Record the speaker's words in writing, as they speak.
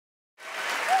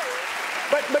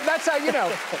But that's how, you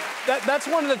know, that's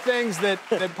one of the things that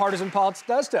partisan politics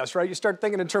does to us, right? You start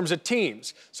thinking in terms of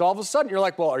teams. So all of a sudden you're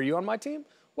like, well, are you on my team?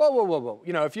 Whoa, whoa, whoa, whoa.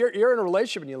 You know, if you're in a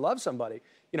relationship and you love somebody,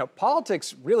 you know,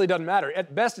 politics really doesn't matter.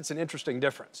 At best, it's an interesting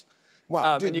difference.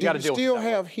 Wow. And you got to deal with it. Do you still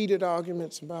have heated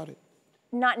arguments about it?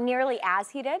 Not nearly as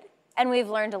heated. And we've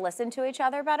learned to listen to each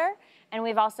other better. And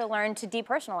we've also learned to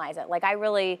depersonalize it. Like, I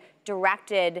really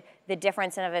directed the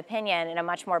difference of opinion in a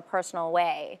much more personal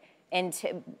way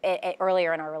into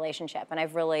earlier in our relationship. And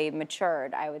I've really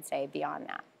matured, I would say, beyond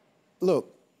that.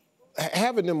 Look,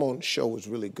 having them on the show is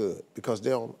really good because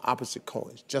they're on opposite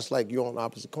coins, just like you're on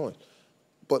opposite coins.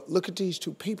 But look at these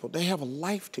two people. They have a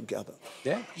life together.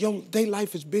 Yeah. Yo, their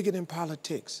life is bigger than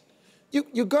politics.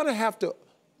 You're going to have to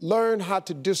learn how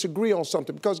to disagree on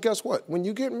something because guess what? When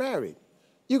you get married,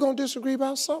 you're going to disagree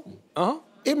about something.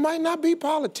 It might not be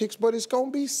politics, but it's going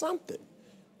to be something.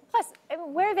 Plus,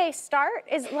 where they start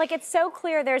is, like, it's so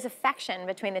clear there's affection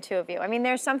between the two of you. I mean,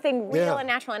 there's something real and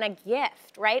natural and a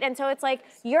gift, right? And so it's like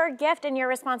your gift and your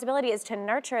responsibility is to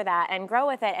nurture that and grow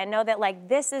with it and know that, like,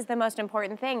 this is the most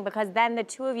important thing because then the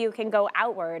two of you can go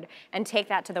outward and take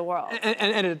that to the world. And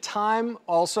at a time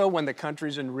also when the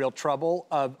country's in real trouble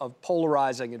of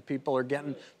polarizing and people are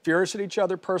getting furious at each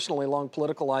other personally along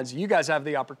political lines, you guys have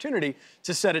the opportunity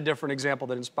to set a different example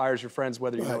that inspires your friends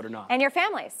whether you know it or not. And your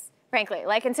families. Frankly,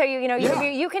 like, and so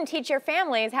you can teach your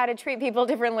families how to treat people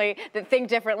differently, that think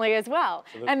differently as well,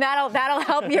 and that'll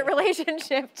help your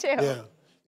relationship too. Yeah.